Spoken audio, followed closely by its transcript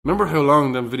Remember how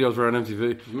long them videos were on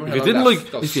MTV? If you didn't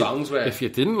like those songs were. If you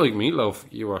didn't like Meatloaf,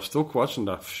 you were stuck watching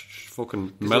that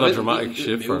fucking melodramatic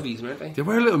shit. Movies, weren't they? They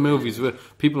were little movies with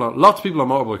people on, lots of people on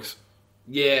motorbikes.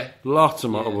 Yeah, lots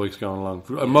of motorbikes going along.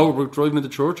 A motorbike driving into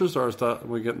churches, or is that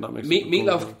we getting that mixed up?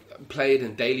 Meatloaf played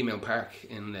in Dalymount Park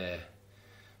in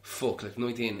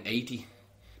 1980.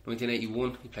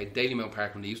 1981, he played Dalymount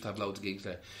Park when they used to have loads of gigs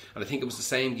there, and I think it was the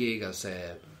same gig as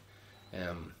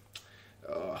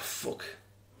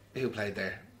who played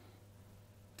there?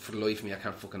 For the life of me, I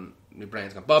can't fucking. My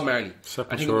brain's gone. Bob Marley.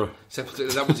 Sepultura.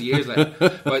 That was years later.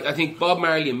 But I think Bob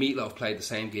Marley and Meatloaf played the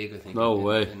same gig. I think. No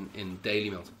way. In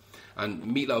Dalymount, and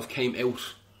Meatloaf came out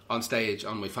on stage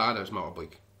on my father's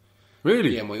motorbike.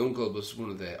 Really? Yeah, my uncle was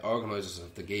one of the organisers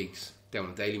of the gigs down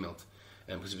in Dalymount,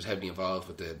 because he was heavily involved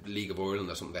with the League of Ireland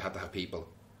or something. They had to have people.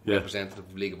 Representative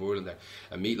of League of Ireland there,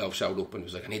 and Meatloaf showed up and he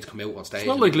was like, I need to come out on stage. It's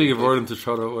not like League of Ireland to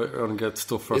try to and get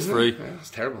stuff for Isn't free. It? Yeah,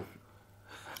 it's terrible.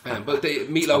 But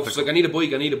Meatloaf was like, I need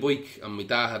a bike, and my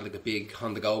dad had like a big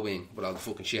Honda Goldwing with all the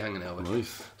fucking shit hanging out of it.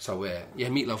 Nice. So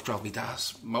Meatloaf drove my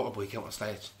dad's motorbike out on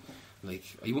stage. Like,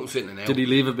 he wouldn't fit in an hour. Did he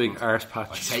leave a big arse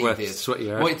patch? Sweaty arse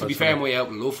patch. To be fair, my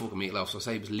out love fucking Meatloaf, so I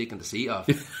say he was licking the seat off.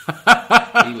 He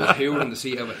was hooring the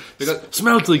seat off. Because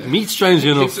smelled like meat,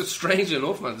 strangely enough. It's strange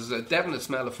enough, man. There's a definite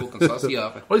smell of fucking sausage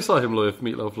off it. I saw him live,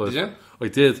 Meatloaf live. Did you? I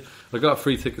did. I got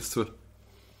free tickets to it.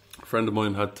 A friend of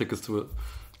mine had tickets to it.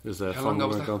 There's a How long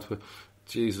was that? Gone to it.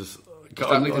 Jesus. Was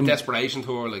that like a desperation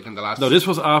tour, like in the last... No, this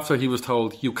was after he was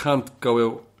told, you can't go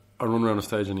out and run around the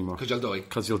stage anymore.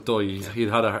 Because you'll die. He'd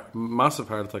had a massive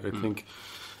heart attack, I think.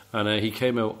 And he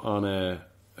came out on a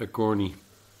gurney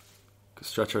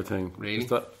stretcher thing. Really?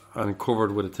 And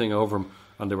covered with a thing over him,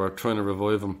 and they were trying to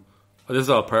revive him. This is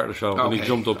all part of the show. Okay. And he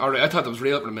jumped up. Alright, I thought that was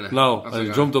real for a minute. No, and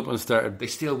he jumped up and started... They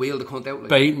still wheeled the cunt out. Like,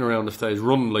 baiting around the stage,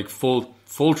 running like full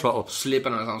throttle.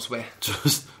 Slipping on his own sweat.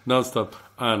 Just non-stop.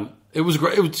 And it was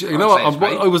great. It was, you know what?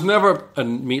 I was never a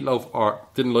Meatloaf or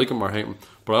didn't like him or hate him.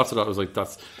 But after that, I was like,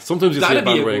 that's... Sometimes you see a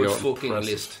band where you go... That'd be a good fucking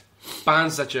list.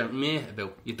 Bands that you're meh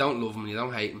about. You don't love them, you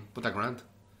don't hate them, but they're grand.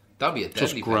 That'd be a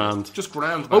deadly grand. Just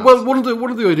grand. Oh, well,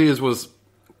 one of the ideas was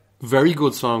very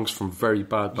good songs from very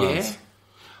bad bands. Yeah.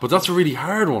 But that's a really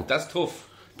hard one. That's tough.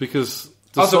 Because...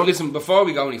 Also, listen, before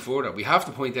we go any further, we have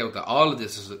to point out that all of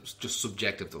this is just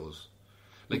subjective to us.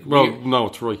 Like, no,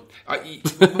 it's right.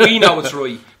 We know it's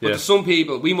right. But to some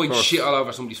people, we might shit all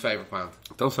over somebody's favourite band.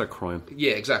 Don't start crying.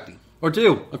 Yeah, exactly. Or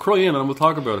do. I'll cry in and we'll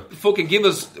talk about it. Fucking give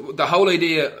us the whole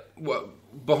idea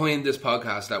behind this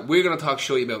podcast that we're going to talk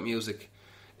shit about music.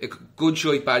 Good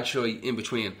shit, bad shit, in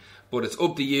between. But it's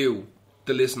up to you,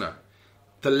 the listener,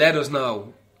 to let us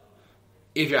know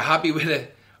if you're happy with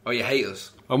it or you hate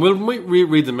us. And we'll might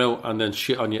read them out and then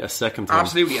shit on you a second time.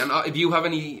 Absolutely. And if you have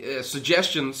any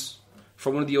suggestions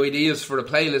for one of the ideas for the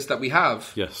playlist that we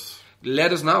have, yes,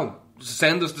 let us know.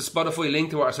 Send us the Spotify link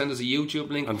to it, or send us a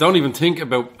YouTube link. And don't even think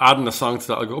about adding a song to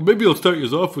that. I go, maybe I'll start you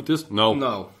off with this.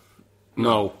 No.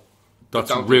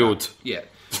 That's rude. That. Yeah.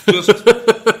 Just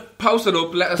post it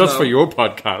up, let us know. That's for your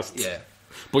podcast. Yeah.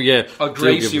 But yeah, I'll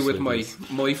grace you with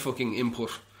my fucking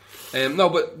input. No,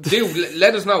 but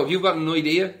let us know if you've got an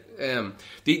idea.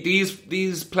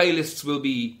 These playlists will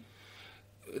be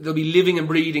living and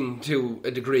breathing to a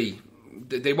degree.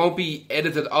 They won't be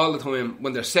edited all the time.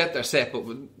 When they're set, but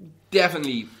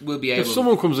definitely will be able... If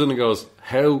someone comes in and goes,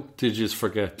 how did you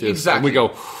forget this? Exactly. And we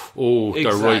go, oh,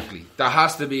 they're right. There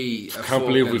has to be... I can't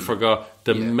believe we forgot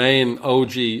the main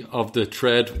OG of the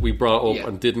thread we brought up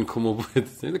and didn't come up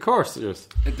with. Of course, yes.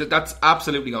 That's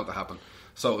absolutely going to happen.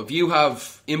 So if you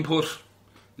have input,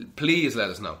 please let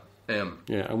us know. And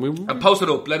post it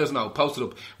up. Let us know. Post it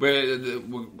up. We're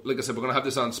like I said, we're going to have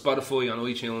this on Spotify, on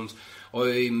iTunes.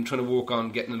 I'm trying to work on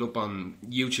getting it up on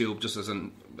YouTube just as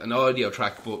an audio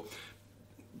track. But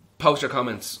post your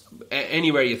comments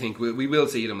anywhere you think. We will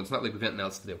see them. It's not like we've anything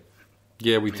else to do.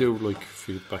 Yeah, we do like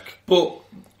feedback. But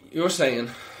you're saying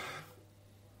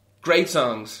great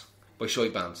songs by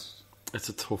shite bands. It's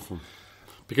a tough one.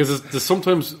 Because there's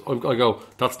sometimes I go,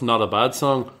 that's not a bad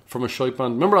song from a shite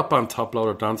band. Remember that band Top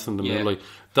Loader Dancing in the Moonlight?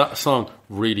 That song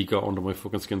really got under my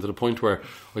fucking skin to the point where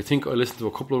I think I listened to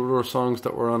a couple of other songs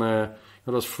that were on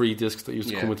those free discs that used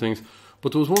to come with things.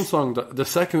 But there was one song that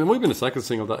it might have been the second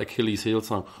single, that Achilles Heel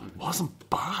song, wasn't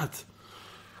bad.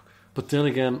 But then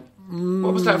again,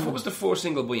 what was that? What was the fourth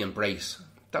single by Embrace?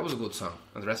 That was a good song,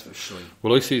 and the rest of it was shite.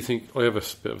 Well, I think I have a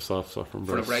bit of a soft spot for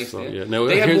Embrace. Now,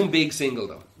 they had one big single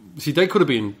though. See, they could have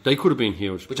been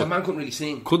huge. Which a man couldn't really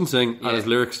sing. Couldn't sing, and his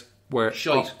lyrics were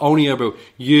only about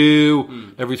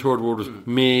you. Every third word was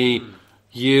me,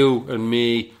 you, and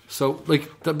me. So,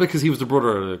 like, that because he was the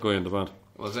brother of the guy in the band.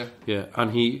 Was he? Yeah,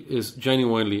 and he is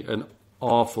genuinely an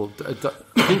awful. I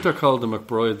think they're called the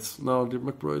McBrides. No, the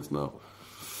McBrides. No,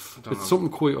 it's something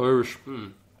quite Irish.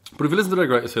 But if you listen to their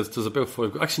greatest hits, there's about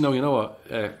 5. Actually, no, you know what?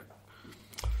 The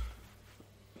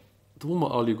one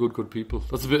with All You Good People.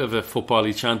 That's a bit of a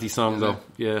football-y chanty song, though.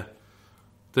 Yeah,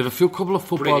 they have a couple of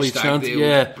football-y chanty.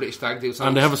 Yeah, British Stag Do songs.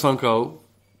 And they have a song called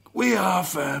 "We Are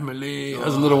Family."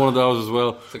 There's another one of those as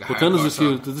well. Like but then there's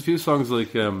a few songs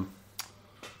like "The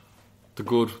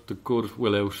Good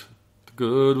Will Out."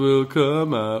 Good will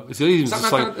come out. Is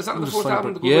that on the fourth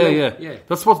album? Yeah.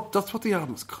 That's what the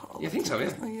album's called. Yeah, I think so.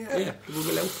 Yeah. The Good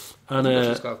Will Out. And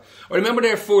I remember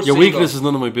their first. Your Weakness Is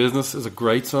None of My Business is a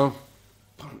great song.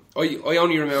 I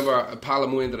only remember a pal of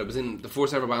mine that I was in the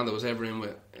first ever band I was ever in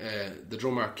with. The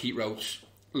drummer Keith Roach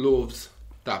loved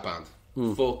that band.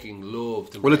 Fucking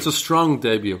loved them. Well, it's a strong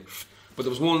debut. But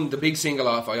there was the big single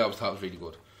off I always thought was really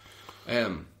good. I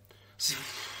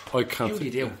can't. How do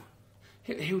you do?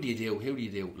 Who do you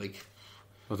do? Like,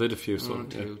 I did a few. 1,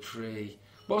 2, 3.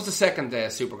 What was the second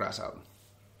Supergrass album?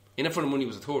 In It For The Money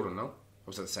was the third one, no? Or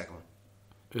was that the second one?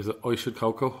 Is it I Should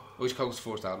Coco? I Should Coco's the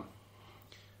first album.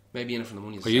 Maybe In It For The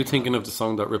Money is the Are you thinking of the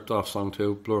song that ripped off Song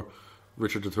 2, Blur?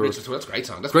 Richard III. That's a great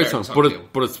song. That's great song. But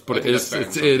it is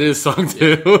Song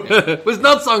 2. Yeah. It's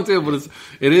not Song 2, but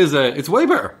it's way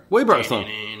better. Way better song.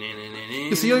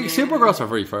 You see, Supergrass are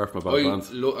very far from a bad band.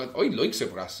 I like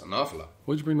Supergrass an awful lot.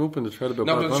 Why'd you bring up in the thread about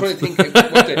bad bands? No, but I was trying to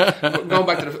think, going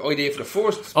back to the idea for the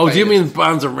first. Oh, do you mean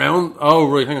bands around? Oh,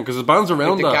 right, hang on, because the bands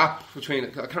around the gap between, I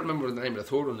can't remember the name of the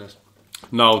third one is.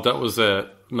 No, that was, there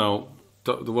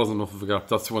wasn't enough of a gap.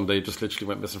 That's when they just literally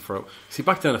went missing for out. See,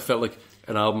 back then it felt like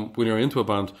an album, when you were into a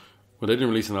band, when they didn't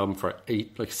release an album for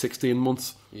 16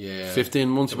 months, 15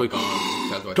 months, like,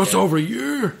 that's over a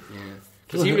year. Yeah.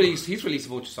 Because he's released a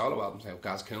bunch of solo albums now.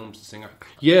 Gaz Coombs, the singer.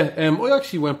 Yeah, I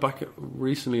actually went back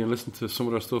recently and listened to some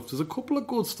of their stuff. There's a couple of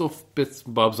good stuff, bits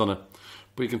and bobs on it,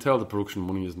 but you can tell the production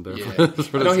money isn't there. Yeah.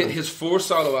 I know his first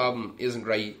solo album isn't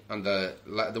great, and the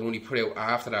one he put out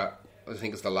after that, I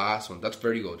think it's the last one. That's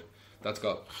very good. That's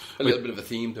got a little bit of a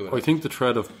theme to it. I think the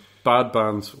thread of bad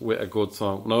bands with a good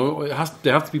song. No,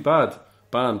 they have to be band,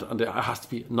 and it has to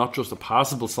be not just a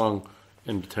passable song.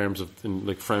 In terms of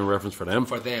like frame of reference for them.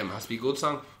 For them, it has to be a good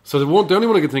song. So the only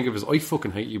one I can think of is I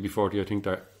Fucking Hate You Before I think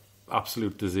they're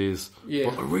absolute disease. Yeah.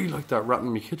 But I really like that Rat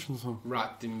in Me Kitchen song.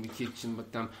 Rat in Me Kitchen,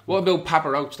 but damn. What about Papa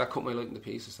Roach, that cut my light into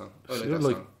pieces song? I like that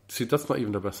song. See, that's not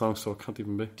even their best song, so it can't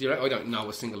even be. Do you I don't know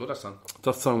a single other song.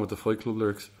 That song with the Fight Club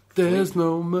lyrics. There's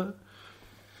no don't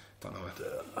know it.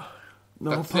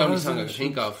 That's the only song I can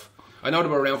think of. I know they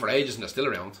were around for ages and they're still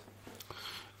around.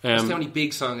 That's the only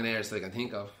big song in there that I can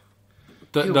think of.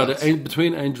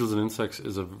 Between Angels and Insects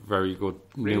is a very good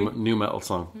new metal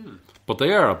song. But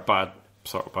they are a bad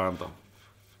sort of band, though.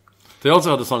 They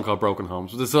also had a song called Broken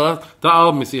Homes. That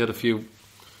album, you see, had a few.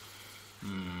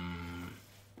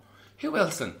 Who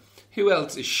else then? Who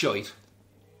else is shite?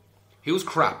 Who's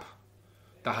crap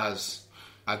that has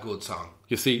a good song?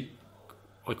 You see,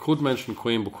 I could mention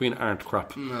Queen, but Queen aren't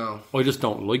crap. No. I just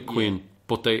don't like Queen,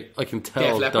 but I can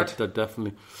tell that they're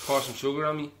definitely. Pour Some Sugar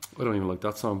On Me. I don't even like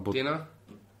that song, but. Do you know?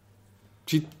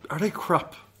 Are they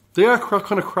crap? They are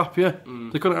kind of crap, yeah.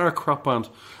 They kind of are a crap band.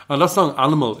 And that song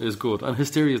Animal is good, and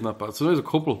Hysteria is not bad. So there's a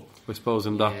couple, I suppose,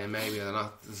 in that. Yeah, maybe they're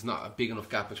not. There's not a big enough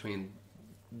gap between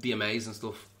DMAs and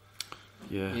stuff.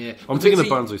 Yeah. I'm thinking of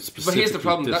bands I specifically. But here's the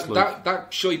problem: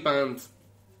 that shite band,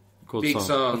 good big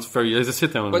song. That's very. I just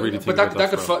sit down and really think about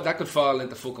that. But that could fall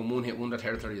into fucking one-hit wonder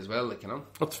territory as well, like, you know.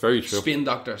 That's very true. Spin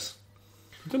Doctors.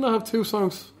 Didn't I have 2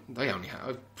 songs? They only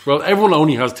have. Well, everyone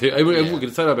only has 2. Everyone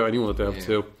can say that about anyone that they have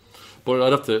 2. But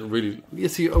I'd have to really. You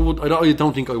see, I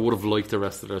don't think I would have liked the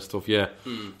rest of their stuff. Yeah.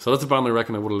 So that's a band I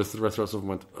reckon I would have listed the rest of their stuff and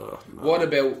went. No. What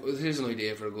about? Here's an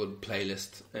idea for a good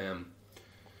playlist.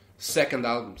 Second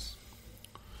albums.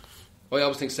 I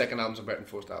always think second albums are better than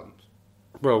first albums.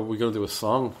 Well, we're gonna do a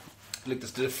song. Like the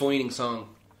defining song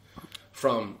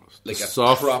from like a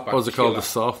proper. What was it called? The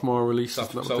sophomore release.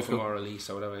 Sophomore release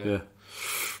or whatever.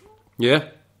 Yeah.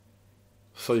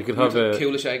 So you could have a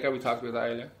Kula Shaker. We talked about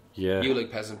that earlier. Yeah. You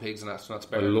like Peasant Pigs and that's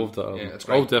better. I love that album. Yeah, it's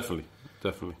great. Oh, definitely.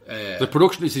 The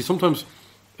production. You see, sometimes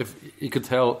if you could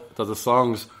tell that the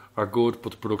songs are good,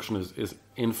 but the production is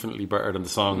infinitely better than the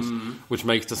songs, which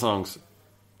makes the songs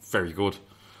very good.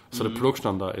 So the production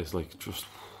on that is like just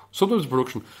sometimes the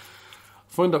production.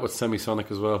 I find that with Semisonic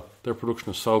as well. Their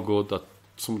production is so good that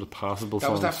some of the passable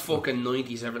songs. That was that fucking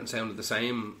 90s. Everything sounded the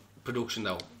same production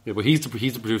though. Yeah, but he's the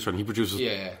producer and he produces.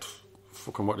 Yeah.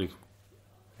 Fucking what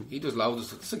he does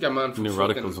loads. It's like a man from New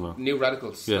Radicals and all. New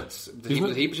Radicals. Yeah.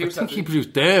 He produced that. I think he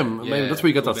produced them. Yeah, I mean, that's where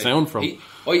you got that sound from.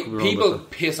 People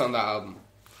piss on that album.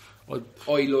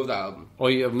 I love that album.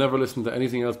 I have never listened to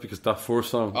anything else because that first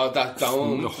song. Oh, that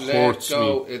Don't Let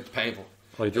Go. It's painful.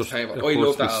 It's painful. I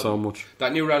love that album so much.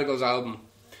 That New Radicals album.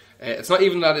 It's not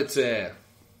even that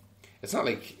it's not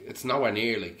like it's nowhere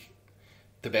near like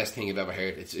the best thing you've ever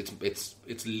heard.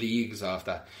 It's leagues off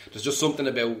that. There's just something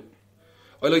about.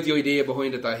 I like the idea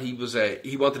behind it that he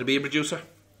wanted to be a producer.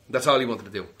 That's all he wanted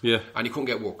to do. Yeah. And he couldn't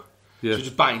get work. Yeah. So he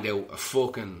just banged out a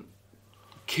fucking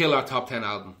killer top 10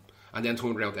 album, and then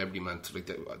turned around to everybody, man. Like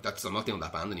I'm not doing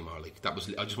that band anymore. Like I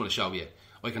just want to show you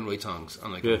I can write songs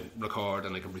and I can record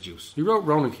and I can produce. He wrote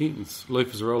Ronan Keating's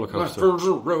Life is a Roller Coaster. Life is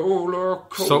a roller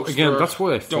coaster. So again, that's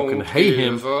why I fucking hate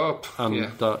him. Up.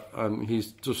 And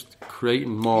he's just creating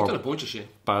more. He's done a bunch of shit.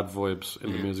 Bad vibes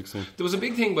in the music scene. There was a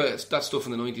big thing with that stuff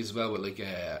in the 90s as well, with like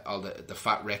all the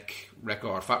Fat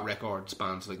Records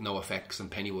bands like No Effects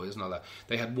and Pennywise and all that.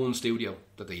 They had one studio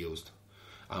that they used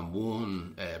and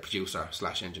one producer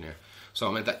 / engineer. So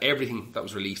it meant that everything that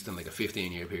was released in like a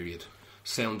 15-year period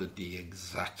sounded the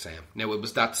exact same. Now it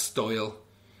was that style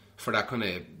for that kind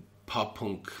of pop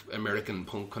punk, American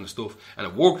punk kind of stuff, and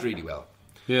it worked really well.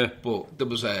 Yeah. But there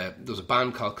was a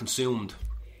band called Consumed,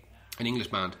 an English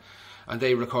band, and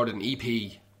they recorded an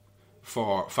EP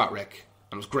for Fat Wreck,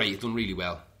 and it was great. It's done really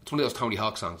well. It's one of those Tony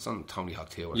Hawk songs. It's on Tony Hawk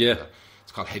 2. Yeah.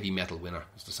 It's called Heavy Metal Winner.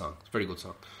 It's the song. It's a very good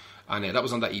song. And that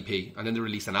was on that EP, and then they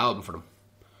released an album for them.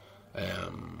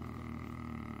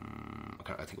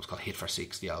 I think it was called Hit for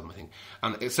Six, the album, I think.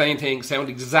 And the same thing, sounded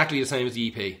exactly the same as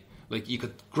the EP. Like, you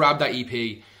could grab that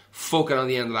EP, fuck it on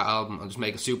the end of that album, and just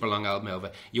make a super long album out of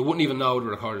it. You wouldn't even know they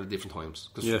recorded at different times.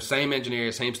 Because same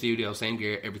engineer, same studio, same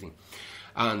gear, everything.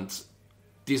 And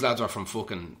these lads are from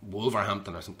fucking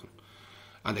Wolverhampton or something.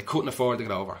 And they couldn't afford to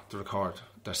get over to record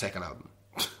their second album.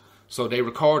 So they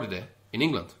recorded it in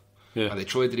England. Yeah. And they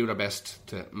tried to do their best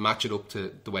to match it up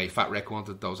to the way Fat Wreck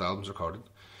wanted those albums recorded.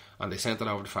 And they sent it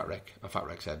over to Fat Wreck, and Fat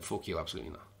Wreck said, fuck you,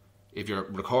 absolutely not. If you're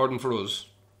recording for us,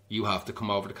 you have to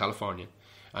come over to California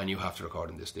and you have to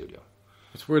record in this studio.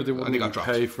 It's weird they wouldn't even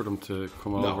pay for them to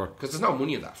come over. Because there's no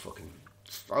money in that fucking...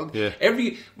 When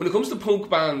it comes to punk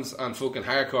bands and fucking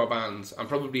hardcore bands, and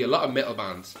probably a lot of metal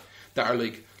bands that are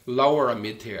like lower and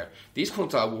mid-tier, these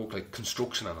cunts all work like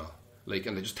construction and all. Like,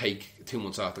 and they just take 2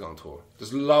 months off to go on tour.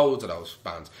 There's loads of those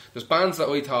bands. There's bands that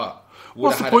I thought...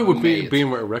 What's the point with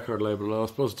being with a record label? I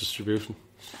suppose distribution.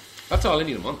 That's all I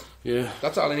need a month. Yeah.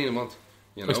 That's all I need a month.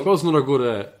 You know? I suppose another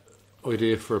good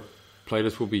idea for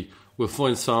playlists would be, we'll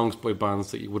find songs by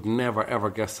bands that you would never ever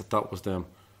guess that was them.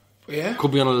 Yeah.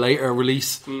 Could be on a later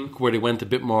release where they went a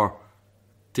bit more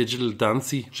digital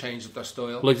dancey. Changed up their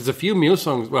style. Like there's a few Muse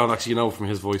songs, well actually you know from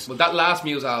his voice. Well, that last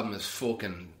Muse album is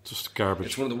fucking... just garbage.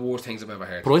 It's one of the worst things I've ever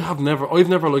heard. But I've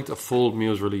never liked a full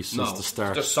Muse release since the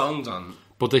start. There's songs on...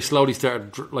 But they slowly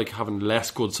started like having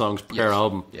less good songs per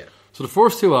album. Yeah. So the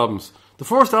first two albums, the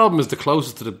first album is the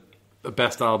closest to the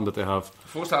best album that they have. The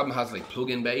first album has like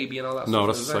Plug-In Baby and all that stuff. No,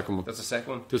 that's the second one. That's the second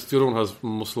one. The other one has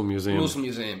Muscle Museum. Muscle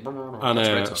Museum.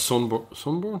 And Sunburn.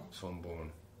 Sunburn?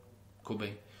 Could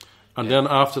be. And then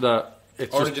after that...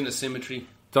 It's Origin of Symmetry.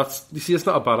 It's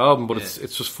not a bad album, but it's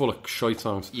just full of shite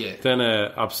songs. Yeah. Then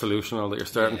Absolution, all that you're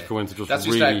starting to go into just that's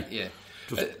really...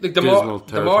 Like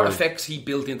the more effects he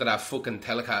built into that fucking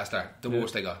Telecaster, the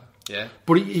worse they got. Yeah.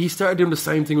 But he started doing the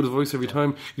same thing with his voice every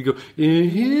time. He'd go,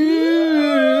 and you'd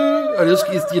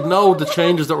know the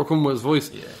changes that were coming with his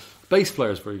voice. Yeah. Bass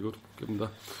player's very good. Give him that.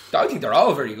 I think they're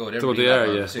all very good. So they are,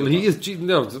 yeah. Well, he is.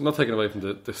 No, not taking away from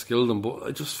the skill of them, but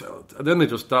I just felt. And then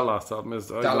that last album is.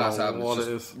 That last album is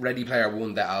just Ready Player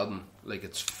One. That album, like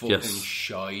it's fucking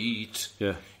shite.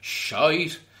 Yeah.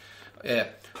 Shite. Yeah.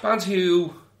 Bands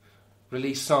who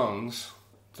release songs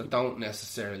that don't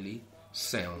necessarily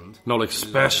sound. No, like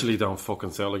especially don't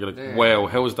fucking sound like wow,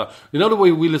 how is that? You know the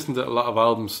way we listen to a lot of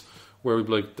albums where we'd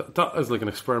be like, that is like an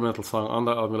experimental song on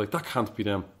that album. We're like, that can't be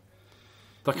them.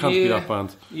 That can't be that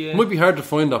band. Yeah. It might be hard to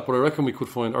find that, but I reckon we could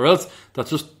find, or else that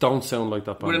just don't sound like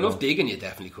that band. With enough digging, you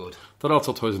definitely could. That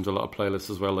also ties into a lot of playlists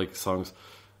as well, like songs.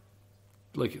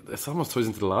 Like it almost ties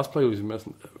into the last play we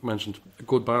mentioned.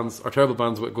 Good bands or terrible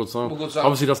bands with a good song.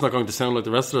 Obviously, that's not going to sound like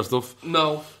the rest of their stuff.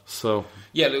 No. So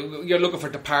yeah, you're looking for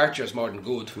departures more than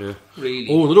good. Yeah. Really.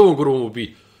 Oh, another good one would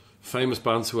be famous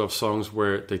bands who have songs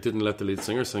where they didn't let the lead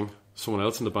singer sing. Someone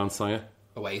else in the band sang it.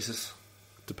 Oasis.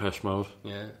 Depeche Mode.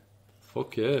 Yeah.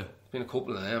 Fuck yeah. Been a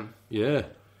couple of them. Yeah.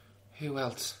 Who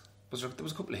else? There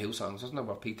was a couple of Who songs, wasn't there?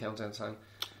 What Pete Townsend sang?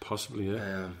 Possibly,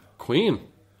 yeah. Queen.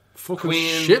 Fucking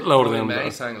Queen, shitload of them. May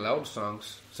sang a load of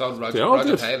songs. So did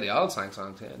Roger Taylor. They all sang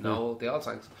songs. Yeah. No, they all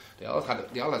sang. They all had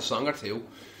a song or two.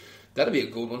 That'd be a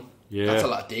good one. Yeah. That's a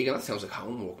lot of digging. That sounds like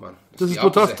homework, man.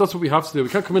 But that's what we have to do. We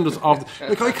can't come in just off.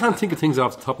 Like I can't think of things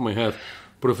off the top of my head.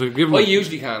 But if we give them, I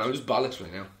usually can. I'm just bollocks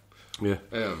right now.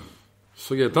 Yeah.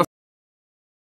 So yeah,